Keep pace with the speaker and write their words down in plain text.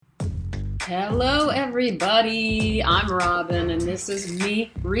Hello, everybody. I'm Robin, and this is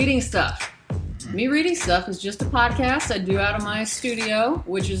Me Reading Stuff. Me Reading Stuff is just a podcast I do out of my studio,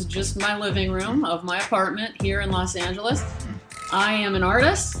 which is just my living room of my apartment here in Los Angeles. I am an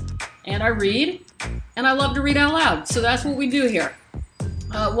artist, and I read, and I love to read out loud, so that's what we do here.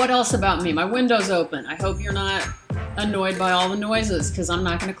 What else about me? My window's open. I hope you're not annoyed by all the noises, because I'm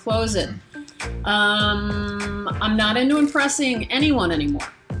not going to close it. I'm not into impressing anyone anymore.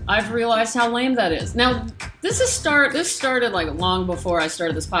 I've realized how lame that is. Now, this started like long before I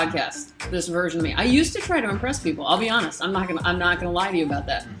started this podcast, this version of me. I used to try to impress people. I'll be honest. I'm not gonna lie to you about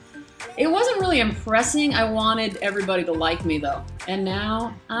that. It wasn't really impressing. I wanted everybody to like me though. And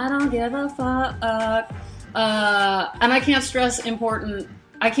now I don't give a fuck. And I can't stress importance.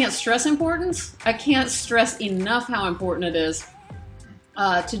 I can't stress enough how important it is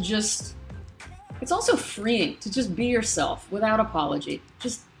to just. It's also freeing to just be yourself without apology.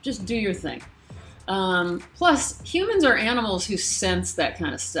 Just do your thing. Plus, humans are animals who sense that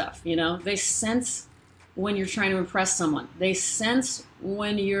kind of stuff, you know? They sense when you're trying to impress someone. They sense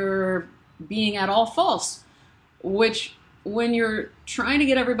when you're being at all false, which when you're trying to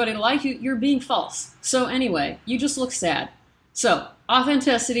get everybody to like you, you're being false. So anyway, you just look sad. So,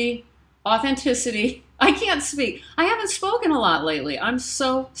 authenticity. I can't speak. I haven't spoken a lot lately. I'm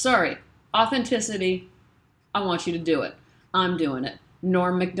so sorry. Authenticity. I want you to do it. I'm doing it.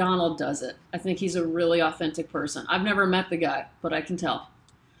 Norm Macdonald does it. I think he's a really authentic person. I've never met the guy, but I can tell.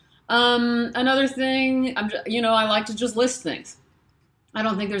 Another thing, I like to just list things. I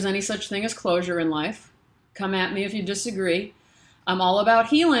don't think there's any such thing as closure in life. Come at me if you disagree. I'm all about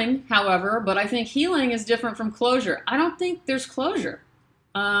healing, however, but I think healing is different from closure. I don't think there's closure.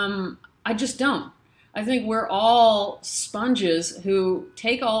 I just don't. I think we're all sponges who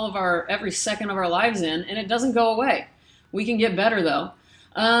take all of every second of our lives in, and it doesn't go away. We can get better, though.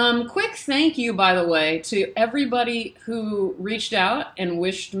 Quick thank you, by the way, to everybody who reached out and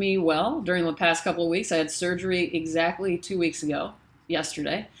wished me well during the past couple of weeks. I had surgery exactly 2 weeks ago,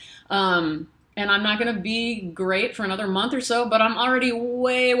 yesterday. And I'm not going to be great for another month or so, but I'm already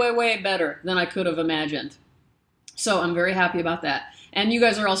way, way, way better than I could have imagined. So I'm very happy about that. And you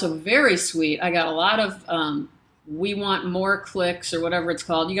guys are also very sweet. I got a lot of we want more clicks or whatever it's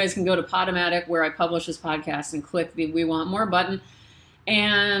called. You guys can go to Podomatic where I publish this podcast and click the we want more button.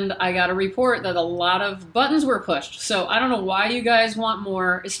 And I got a report that a lot of buttons were pushed. So I don't know why you guys want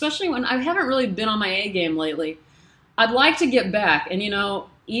more, especially when I haven't really been on my A game lately. I'd like to get back. And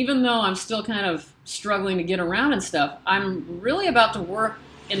even though I'm still kind of struggling to get around and stuff, I'm really about to work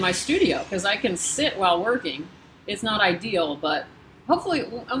in my studio because I can sit while working. It's not ideal, but hopefully,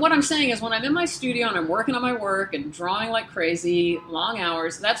 and what I'm saying is when I'm in my studio and I'm working on my work and drawing like crazy, long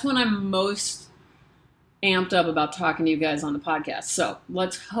hours, that's when I'm most amped up about talking to you guys on the podcast. So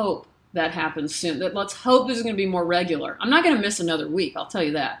let's hope that happens soon. Let's hope this is going to be more regular. I'm not going to miss another week, I'll tell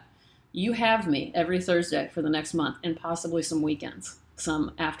you that. You have me every Thursday for the next month and possibly some weekends,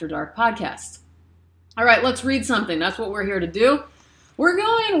 some After Dark podcasts. All right, let's read something. That's what we're here to do. We're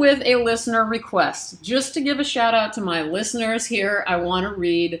going with a listener request. Just to give a shout out to my listeners here, I want to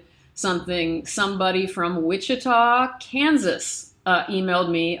read something. Somebody from Wichita, Kansas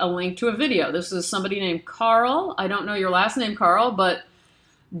emailed me a link to a video. This is somebody named Carl. I don't know your last name, Carl, but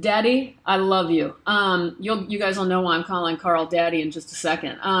Daddy, I love you. You guys will know why I'm calling Carl Daddy in just a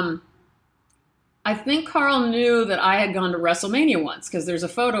second. I think Carl knew that I had gone to WrestleMania once because there's a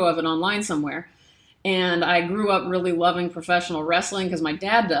photo of it online somewhere. And I grew up really loving professional wrestling because my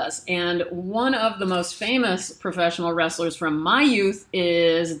dad does. And one of the most famous professional wrestlers from my youth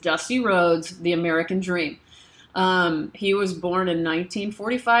is Dusty Rhodes, the American Dream. He was born in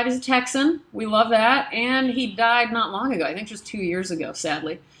 1945. He's a Texan. We love that. And he died not long ago. I think just 2 years ago,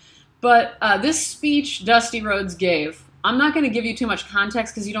 sadly. But this speech Dusty Rhodes gave, I'm not going to give you too much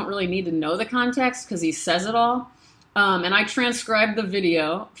context because you don't really need to know the context because he says it all. And I transcribed the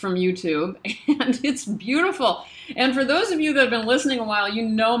video from YouTube, and it's beautiful. And for those of you that have been listening a while, you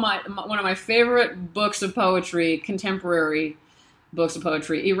know one of my favorite books of poetry, contemporary books of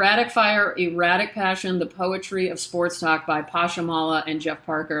poetry, Erratic Fire, Erratic Passion, The Poetry of Sports Talk by Pasha Mala and Jeff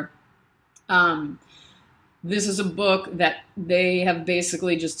Parker. This is a book that they have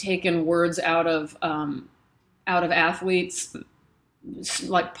basically just taken words out of athletes,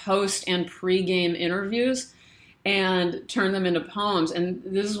 like post and pre-game interviews, and turn them into poems. And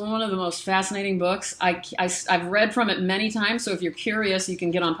this is one of the most fascinating books. I've read from it many times, so if you're curious, you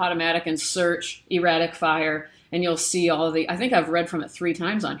can get on Podomatic and search Erratic Fire, and you'll see all of I think I've read from it 3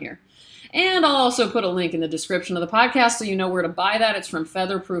 times on here. And I'll also put a link in the description of the podcast so you know where to buy that. It's from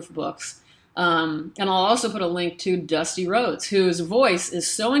Featherproof Books. And I'll also put a link to Dusty Rhodes, whose voice is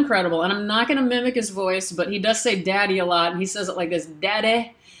so incredible. And I'm not going to mimic his voice, but he does say daddy a lot. And he says it like this: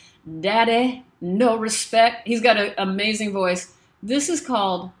 daddy, daddy, no respect. He's got an amazing voice. This is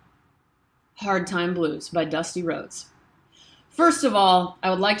called Hard Time Blues by Dusty Rhodes. First of all, I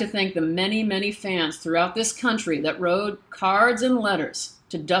would like to thank the many, many fans throughout this country that wrote cards and letters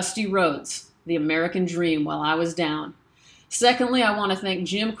to Dusty Rhodes, the American dream, while I was down. Secondly, I want to thank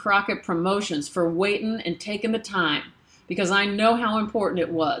Jim Crockett Promotions for waiting and taking the time, because I know how important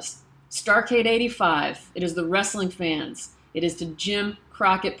it was. Starcade 85, it is the wrestling fans. It is to Jim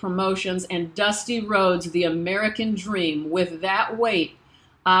Crockett Promotions and Dusty Rhodes, the American dream. With that wait,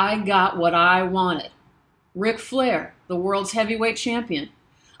 I got what I wanted. Ric Flair, the world's heavyweight champion.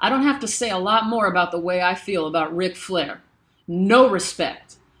 I don't have to say a lot more about the way I feel about Ric Flair. No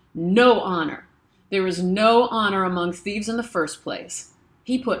respect, no honor. There is no honor among thieves in the first place.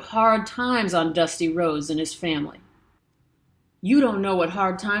 He put hard times on Dusty Rhodes and his family. You don't know what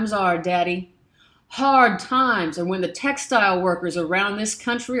hard times are, Daddy. Hard times are when the textile workers around this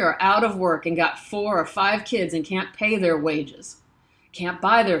country are out of work and got 4 or 5 kids and can't pay their wages, can't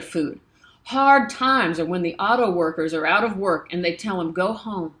buy their food. Hard times are when the auto workers are out of work and they tell them go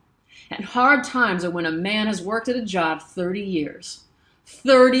home. And hard times are when a man has worked at a job 30 years.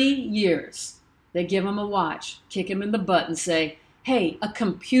 30 years. They give him a watch, kick him in the butt and say, hey, a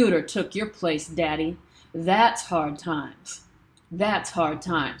computer took your place, Daddy. That's hard times. That's hard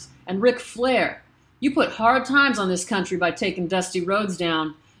times. And Ric Flair, you put hard times on this country by taking Dusty Rhodes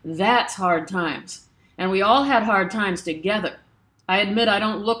down. That's hard times. And we all had hard times together. I admit I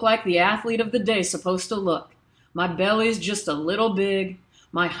don't look like the athlete of the day supposed to look. My belly's just a little big.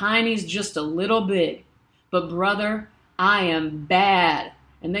 My hiney's just a little big. But brother, I am bad.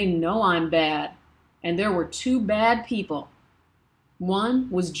 And they know I'm bad. And there were 2 bad people. One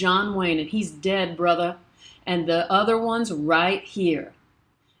was John Wayne, and he's dead, brother. And the other one's right here.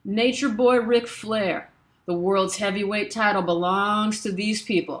 Nature Boy Ric Flair. The world's heavyweight title belongs to these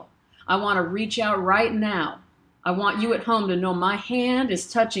people. I want to reach out right now. I want you at home to know my hand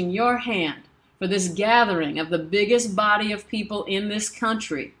is touching your hand for this gathering of the biggest body of people in this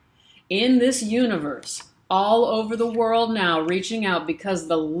country, in this universe, all over the world now, reaching out because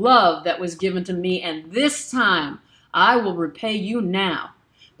the love that was given to me, and this time I will repay you now,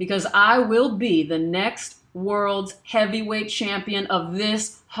 because I will be the next world's heavyweight champion of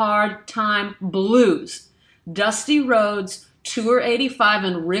this hard time blues. Dusty Rhodes, Tour 85,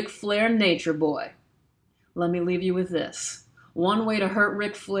 and Ric Flair, Nature Boy. Let me leave you with this. One way to hurt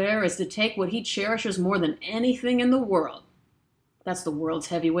Ric Flair is to take what he cherishes more than anything in the world. That's the world's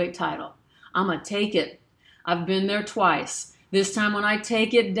heavyweight title. I'm going to take it. I've been there twice. This time when I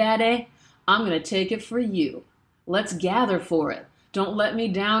take it, Daddy, I'm going to take it for you. Let's gather for it. Don't let me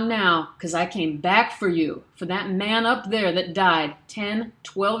down now, because I came back for you, for that man up there that died 10,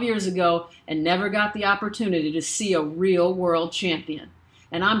 12 years ago and never got the opportunity to see a real world champion.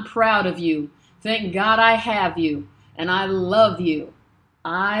 And I'm proud of you. Thank God I have you, and I love you.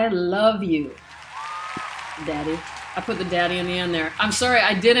 I love you. Daddy. I put the daddy in the end there. I'm sorry,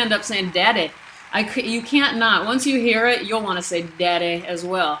 I did end up saying daddy. You can't not. Once you hear it, you'll want to say daddy as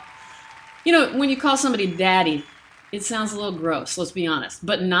well. You know, when you call somebody daddy, it sounds a little gross, let's be honest.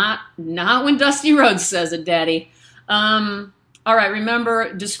 But not when Dusty Rhodes says it, daddy. All right,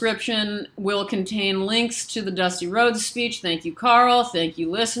 remember, description will contain links to the Dusty Rhodes speech. Thank you, Carl. Thank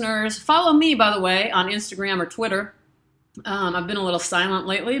you, listeners. Follow me, by the way, on Instagram or Twitter. I've been a little silent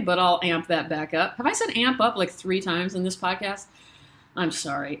lately, but I'll amp that back up. Have I said amp up like 3 times in this podcast? I'm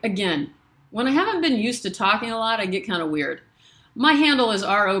sorry. Again, when I haven't been used to talking a lot, I get kind of weird. My handle is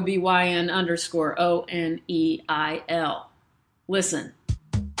ROBYN_ONEIL. Listen,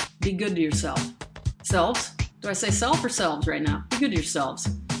 be good to yourself. Selves? Do I say self or selves right now? Be good to yourselves.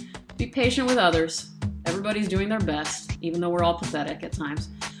 Be patient with others. Everybody's doing their best, even though we're all pathetic at times.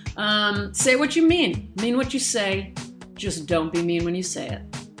 Say what you mean. Mean what you say. Just don't be mean when you say it.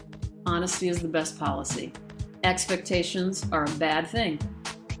 Honesty is the best policy. Expectations are a bad thing.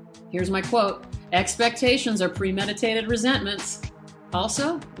 Here's my quote. Expectations are premeditated resentments.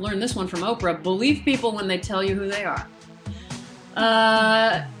 Also, learn this one from Oprah. Believe people when they tell you who they are.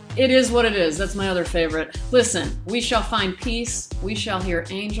 It is what it is. That's my other favorite. Listen, we shall find peace. We shall hear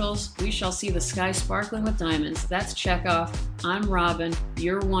angels. We shall see the sky sparkling with diamonds. That's Chekhov. I'm Robin.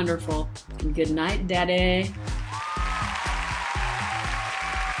 You're wonderful. And good night, Daddy.